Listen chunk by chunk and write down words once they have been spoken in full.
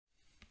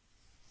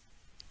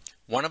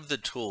One of the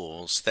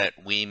tools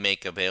that we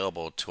make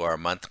available to our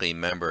monthly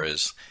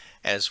members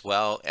as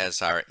well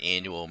as our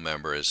annual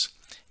members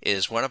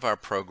is one of our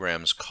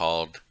programs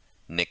called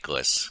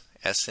Nicklaus,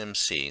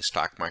 SMC,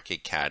 Stock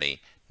Market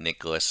Caddy,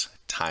 Nicklaus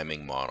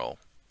Timing Model.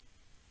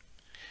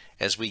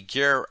 As we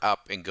gear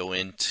up and go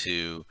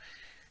into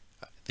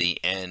the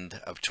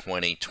end of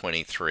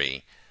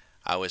 2023,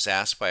 I was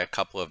asked by a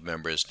couple of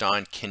members,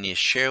 Don, can you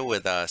share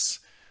with us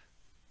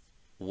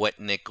what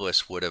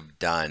Nicklaus would have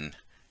done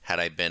had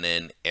I been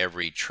in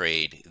every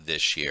trade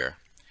this year?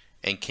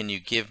 And can you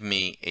give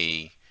me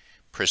a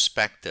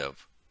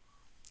perspective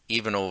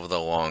even over the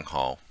long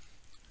haul?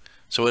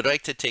 So I'd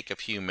like to take a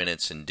few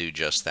minutes and do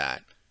just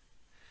that.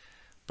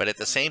 But at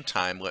the same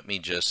time, let me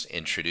just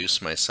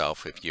introduce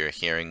myself if you're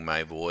hearing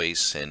my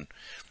voice and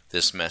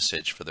this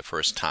message for the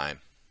first time.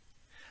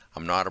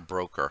 I'm not a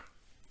broker.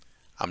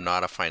 I'm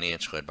not a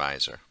financial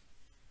advisor.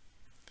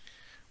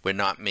 We're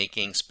not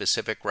making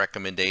specific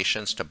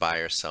recommendations to buy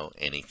or sell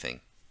anything.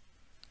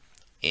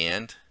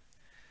 And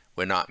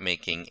we're not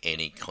making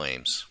any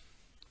claims.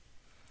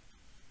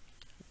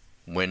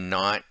 We're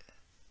not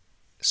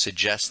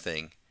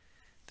suggesting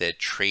that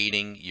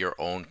trading your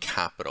own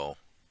capital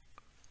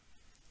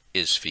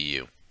is for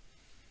you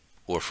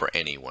or for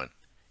anyone.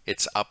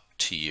 It's up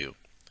to you.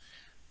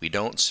 We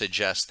don't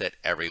suggest that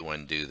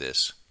everyone do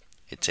this.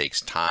 It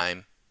takes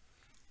time,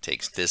 it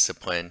takes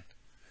discipline,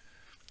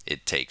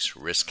 it takes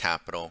risk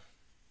capital.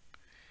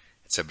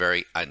 It's a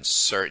very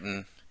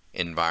uncertain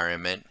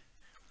environment,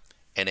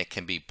 and it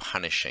can be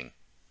punishing.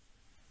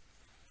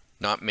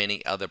 Not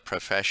many other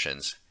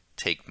professions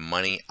take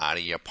money out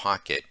of your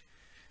pocket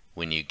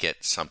when you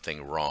get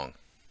something wrong.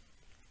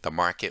 The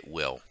market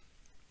will.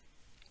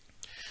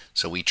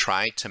 So we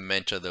try to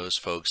mentor those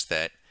folks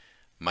that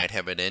might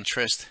have an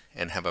interest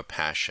and have a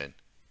passion,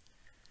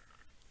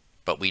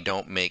 but we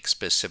don't make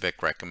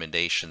specific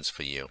recommendations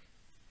for you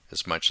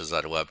as much as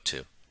I'd love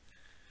to.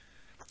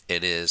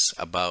 It is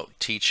about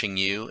teaching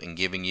you and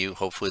giving you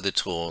hopefully the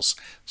tools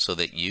so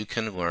that you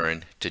can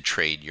learn to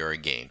trade your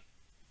game.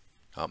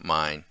 Not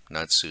mine,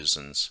 not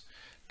Susan's,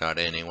 not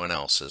anyone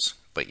else's,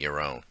 but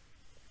your own.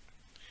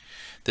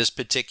 This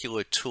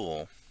particular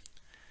tool,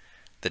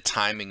 the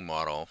timing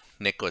model,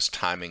 Nicklaus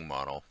timing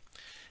model,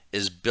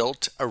 is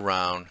built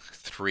around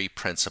three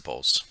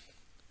principles.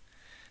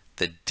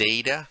 The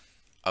data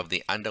of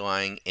the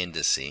underlying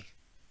indice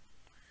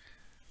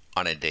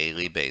on a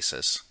daily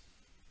basis,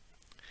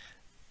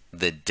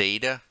 the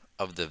data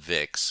of the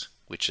VIX,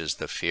 which is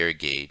the fear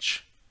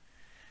gauge,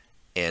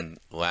 and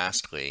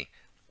lastly,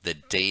 the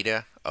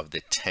data of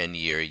the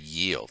 10-year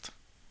yield,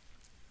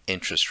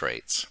 interest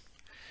rates.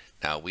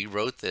 Now, we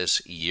wrote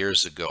this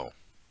years ago,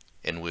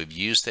 and we've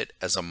used it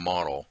as a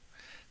model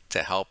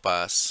to help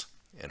us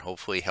and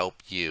hopefully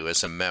help you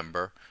as a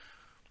member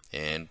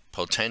and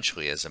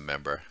potentially as a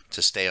member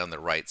to stay on the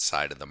right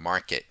side of the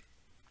market.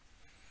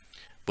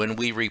 When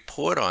we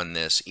report on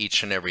this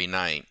each and every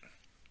night,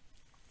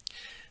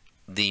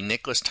 the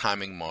Nicklaus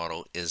timing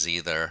model is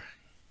either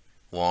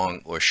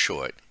long or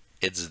short.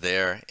 It's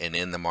there and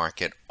in the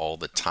market all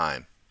the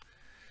time.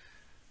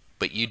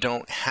 But you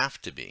don't have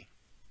to be.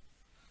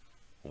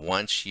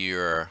 Once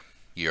your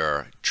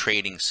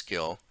trading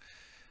skill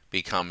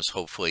becomes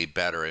hopefully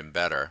better and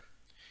better,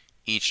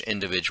 each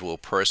individual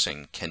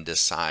person can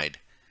decide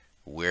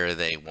where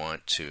they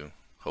want to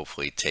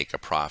hopefully take a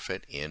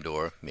profit and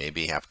or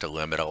maybe have to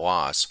limit a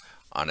loss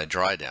on a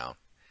drawdown.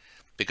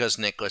 Because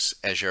Nicklaus,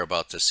 as you're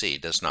about to see,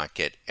 does not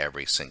get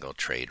every single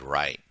trade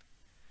right.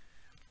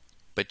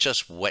 But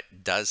just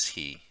what does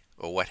he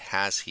or what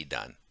has he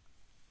done?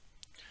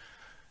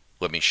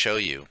 Let me show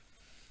you.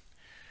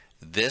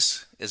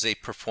 This is a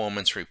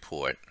performance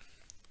report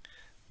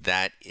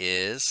that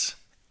is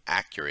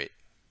accurate,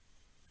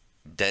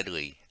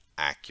 deadly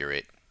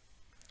accurate.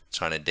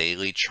 It's on a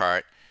daily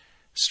chart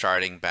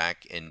starting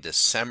back in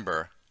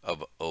December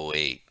of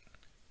 2008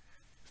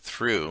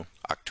 through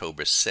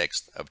October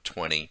 6th of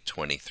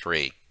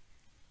 2023.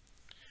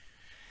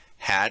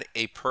 Had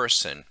a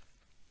person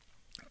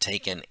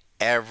taken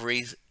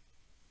every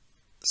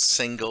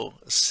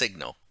single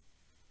signal,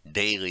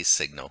 daily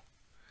signal,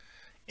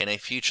 in a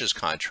futures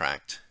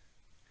contract,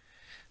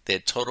 their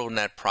total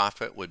net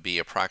profit would be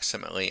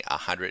approximately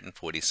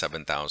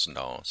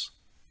 $147,000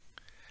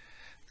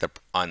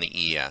 on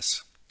the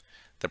ES.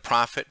 The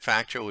profit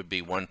factor would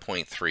be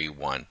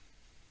 1.31.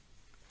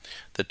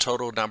 The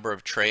total number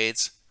of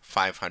trades,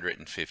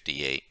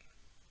 558.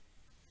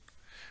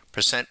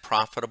 Percent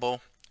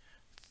profitable,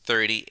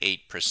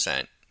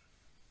 38%.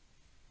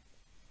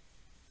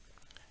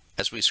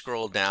 As we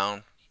scroll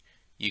down,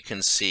 you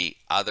can see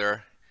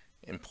other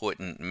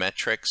important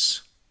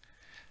metrics.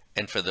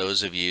 And for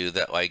those of you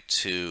that like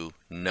to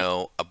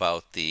know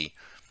about the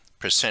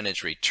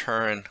percentage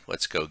return,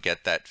 let's go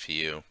get that for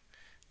you.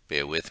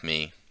 Bear with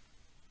me.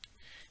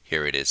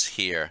 Here it is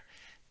here.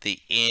 The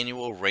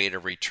annual rate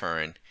of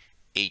return,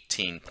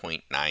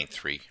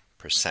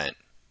 18.93%.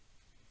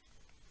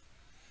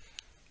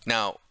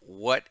 Now,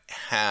 what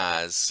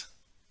has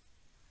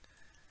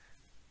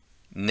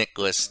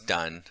Nicklaus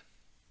done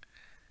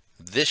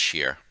this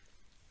year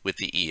with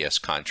the ES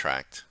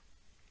contract.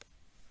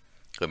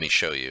 Let me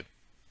show you.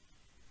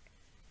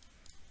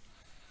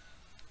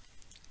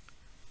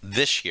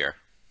 This year,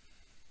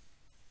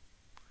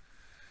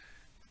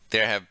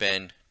 there have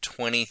been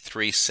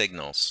 23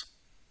 signals.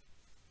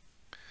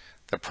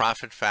 The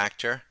profit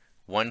factor,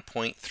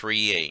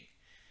 1.38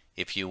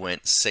 if you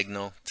went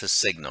signal to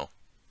signal.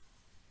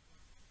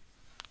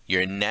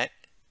 Your net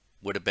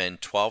would have been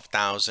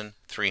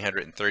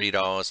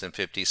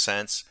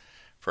 $12,330.50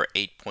 for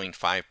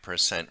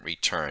 8.5%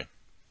 return.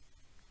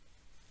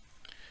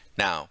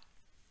 Now,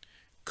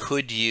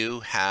 could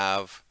you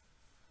have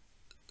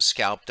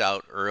scalped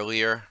out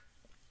earlier,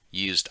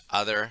 used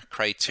other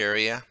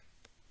criteria?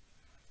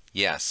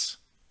 Yes.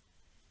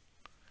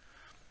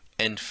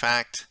 In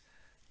fact,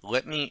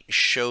 let me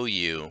show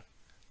you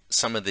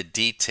some of the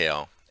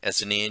detail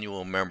as an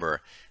annual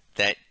member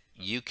that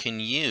you can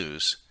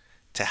use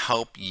to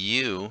help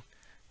you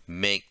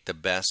make the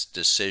best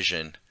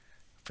decision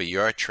for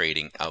your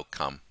trading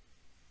outcome.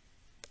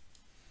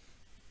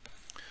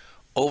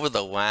 Over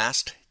the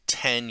last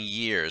 10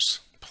 years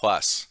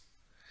plus,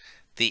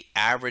 the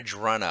average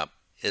run-up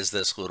is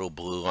this little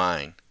blue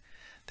line.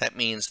 That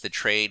means the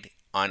trade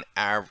on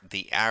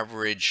the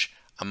average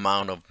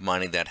amount of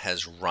money that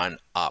has run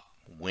up,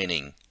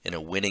 winning, in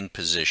a winning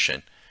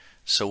position.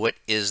 So what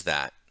is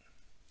that?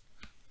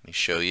 Let me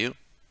show you.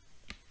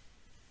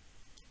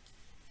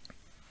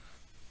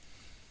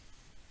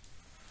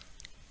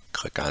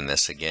 Click on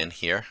this again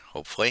here,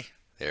 hopefully.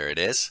 There it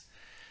is.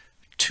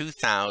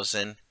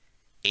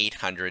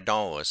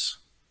 $2,800.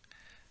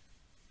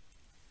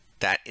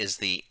 That is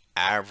the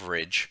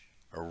average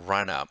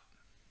run-up.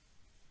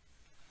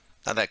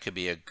 Now that could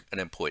be an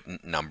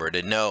important number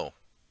to know,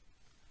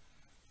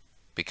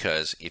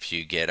 because if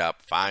you get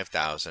up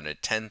 5,000 or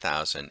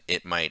 10,000,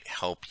 it might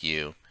help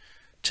you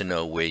to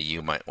know where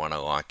you might want to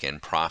lock in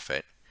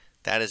profit.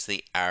 That is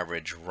the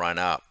average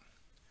run-up.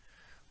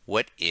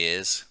 What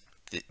is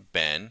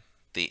been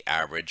the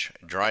average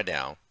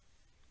drawdown?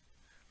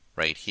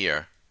 Right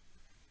here,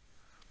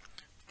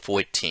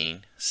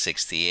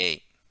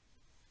 1468.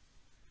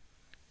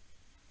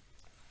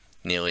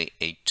 Nearly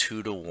a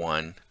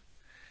 2-to-1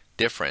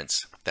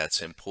 difference.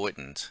 That's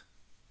important.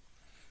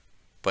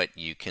 But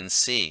you can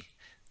see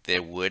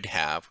there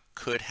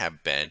could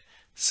have been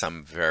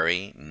some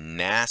very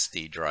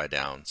nasty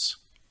drawdowns.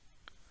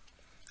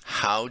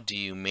 How do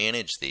you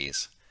manage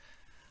these?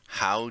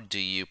 How do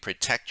you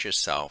protect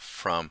yourself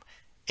from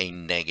a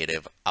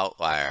negative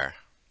outlier?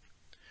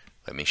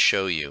 Let me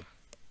show you.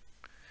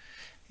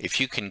 If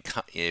you can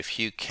come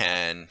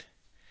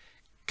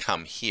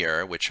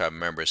here, which our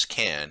members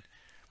can,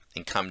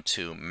 and come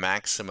to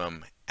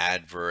maximum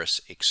adverse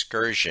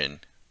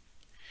excursion,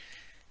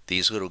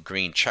 these little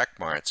green check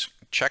marks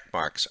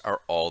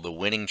are all the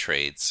winning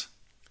trades.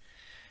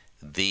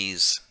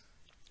 These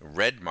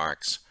red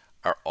marks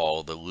are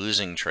all the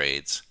losing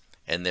trades,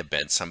 and there have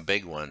been some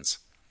big ones.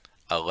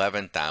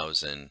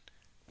 11,000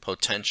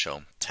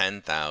 potential,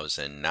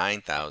 10,000,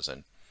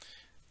 9,000.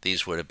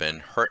 These would have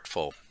been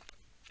hurtful.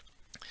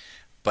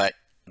 But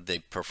the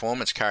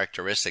performance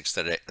characteristics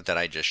that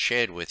I just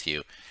shared with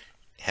you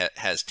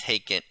has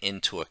taken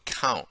into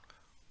account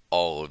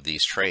all of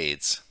these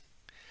trades.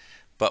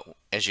 But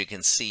as you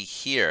can see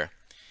here,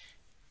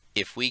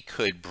 if we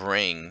could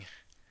bring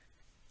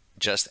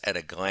just at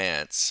a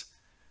glance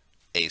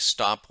a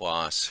stop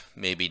loss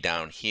maybe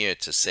down here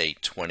to say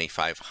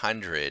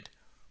 2,500,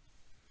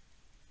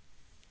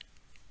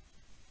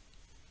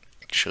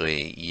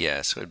 actually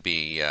yes, it would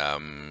be yeah,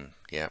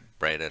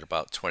 right at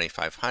about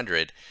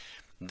 2,500,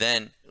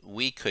 then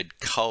we could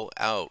cull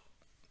out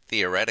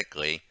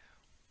theoretically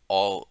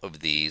all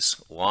of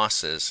these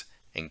losses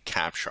and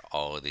capture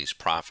all of these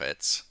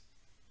profits.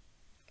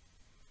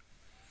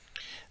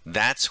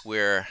 That's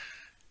where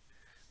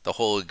the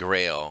Holy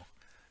Grail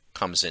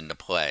comes into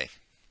play.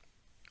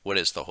 What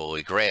is the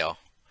Holy Grail?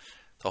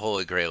 The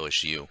Holy Grail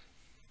is you.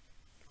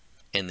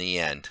 In the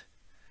end,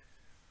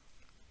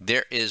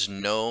 there is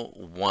no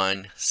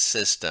one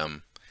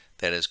system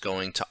that is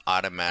going to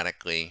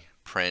automatically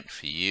print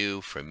for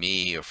you, for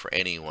me, or for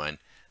anyone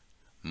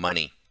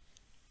money.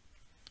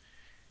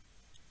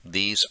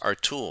 These are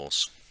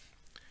tools.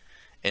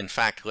 In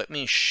fact, let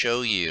me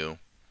show you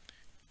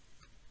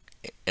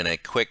in a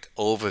quick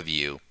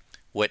overview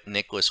what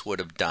Nicklaus would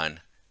have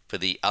done for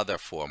the other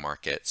 4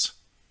 markets.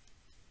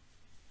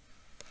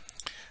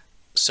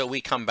 So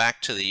we come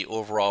back to the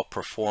overall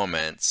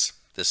performance.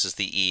 This is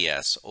the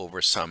ES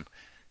over some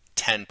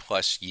 10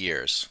 plus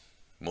years,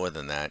 more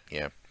than that,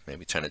 yeah,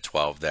 maybe 10 to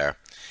 12 there.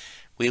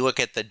 We look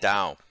at the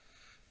Dow.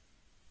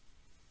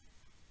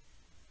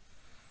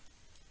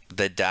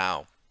 The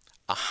Dow,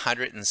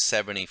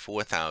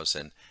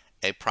 174,000,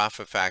 a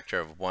profit factor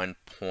of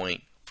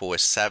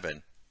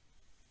 1.47.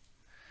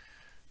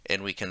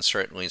 And we can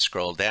certainly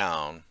scroll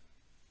down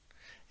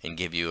and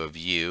give you a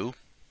view.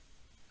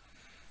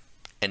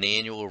 An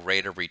annual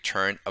rate of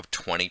return of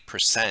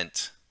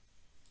 20%.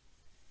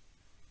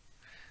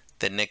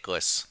 The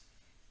Nicklaus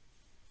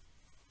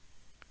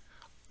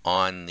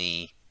on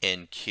the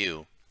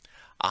NQ,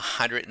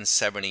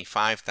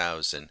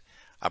 $175,000,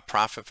 a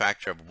profit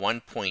factor of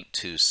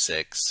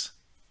 1.26%,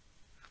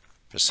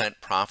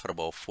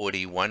 profitable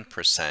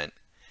 41%,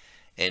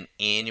 an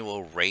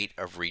annual rate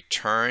of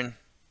return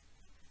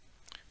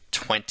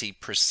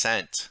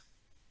 20%.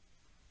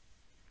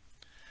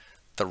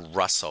 The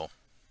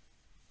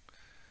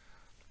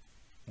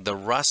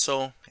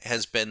Russell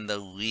has been the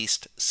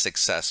least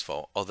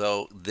successful,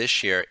 although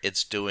this year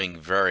it's doing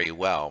very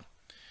well.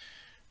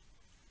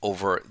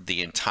 Over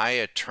the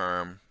entire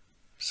term,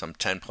 some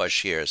 10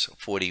 plus years,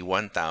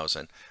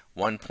 41,000,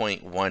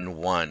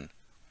 1.11,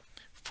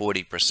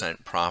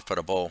 40%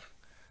 profitable.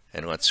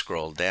 And let's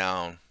scroll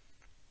down.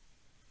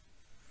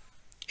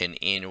 An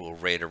annual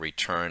rate of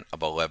return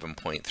of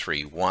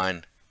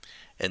 11.31.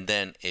 And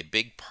then a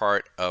big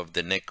part of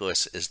the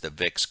Nicklaus is the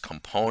VIX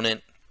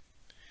component.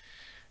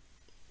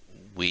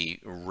 We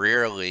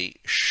rarely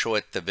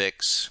short the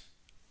VIX,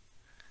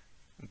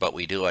 but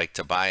we do like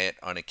to buy it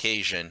on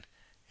occasion,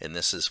 and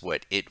this is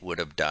what it would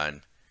have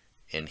done.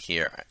 And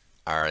here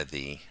are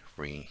the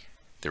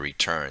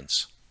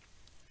returns.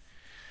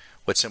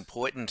 What's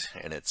important,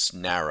 and it's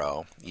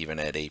narrow, even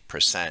at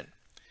 8%,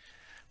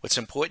 what's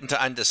important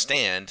to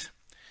understand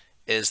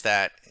is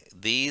that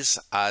these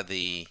are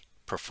the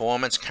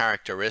performance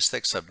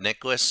characteristics of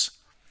Nicklaus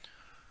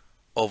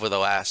over the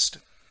last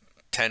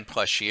 10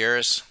 plus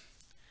years,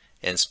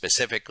 and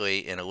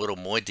specifically in a little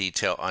more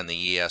detail on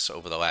the ES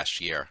over the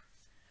last year.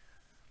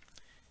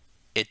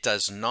 It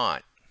does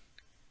not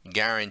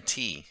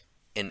guarantee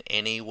in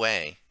any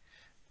way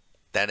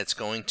that it's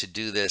going to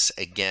do this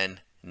again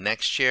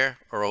next year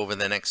or over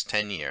the next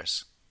 10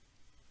 years.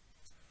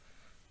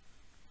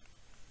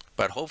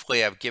 But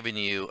hopefully I've given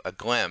you a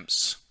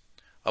glimpse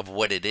of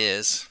what it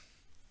is,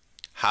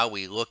 how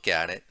we look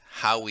at it,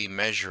 how we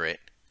measure it,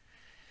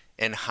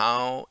 and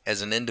how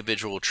as an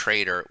individual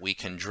trader we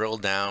can drill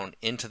down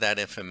into that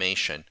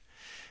information.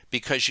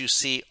 Because you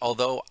see,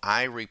 although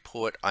I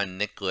report on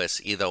Nicklaus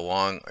either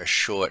long or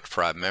short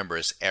for our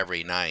members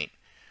every night,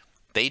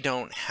 they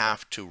don't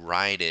have to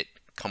ride it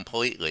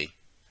completely.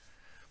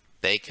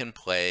 They can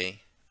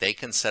play, they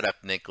can set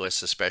up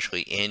Nicklaus,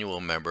 especially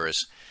annual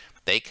members.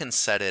 They can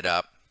set it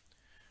up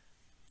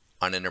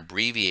on an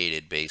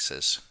abbreviated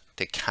basis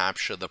to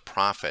capture the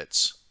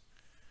profits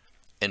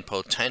and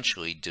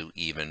potentially do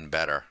even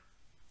better.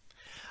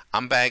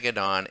 I'm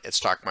Bagadon at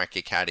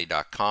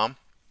StockMarketCaddy.com.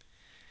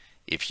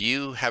 If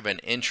you have an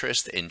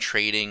interest in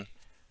trading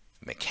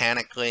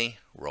mechanically,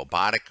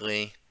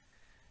 robotically,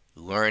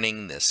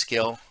 learning the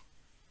skill,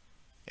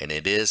 and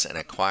it is an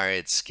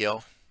acquired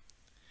skill,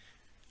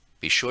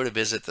 be sure to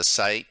visit the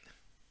site,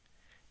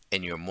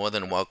 and you're more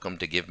than welcome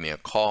to give me a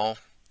call,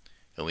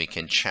 and we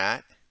can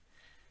chat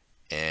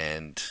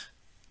and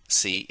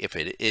see if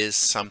it is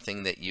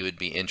something that you would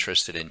be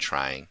interested in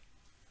trying.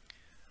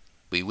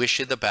 We wish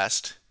you the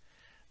best.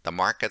 The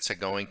markets are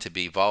going to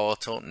be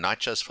volatile, not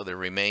just for the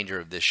remainder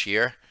of this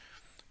year,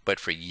 but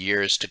for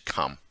years to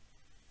come.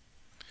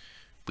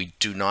 We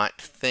do not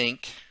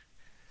think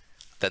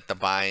that the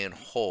buy and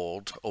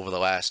hold over the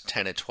last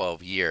 10 to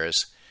 12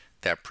 years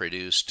that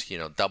produced,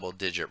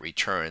 double-digit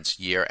returns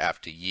year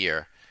after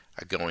year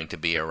are going to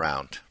be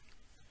around.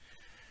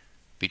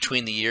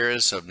 Between the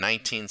years of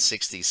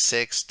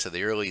 1966 to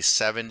the early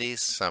 70s,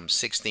 some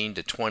 16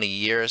 to 20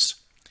 years,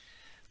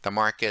 the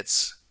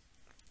markets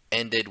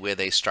ended where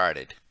they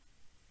started.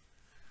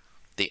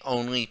 The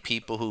only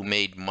people who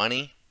made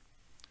money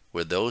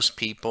were those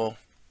people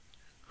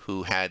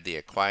who had the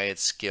acquired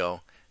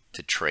skill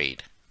to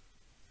trade.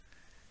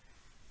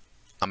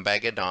 I'm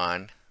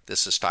Bagadon.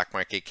 This is Stock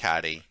Market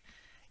Caddy,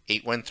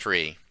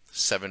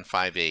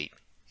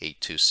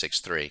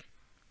 813-758-8263.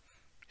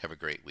 Have a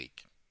great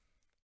week.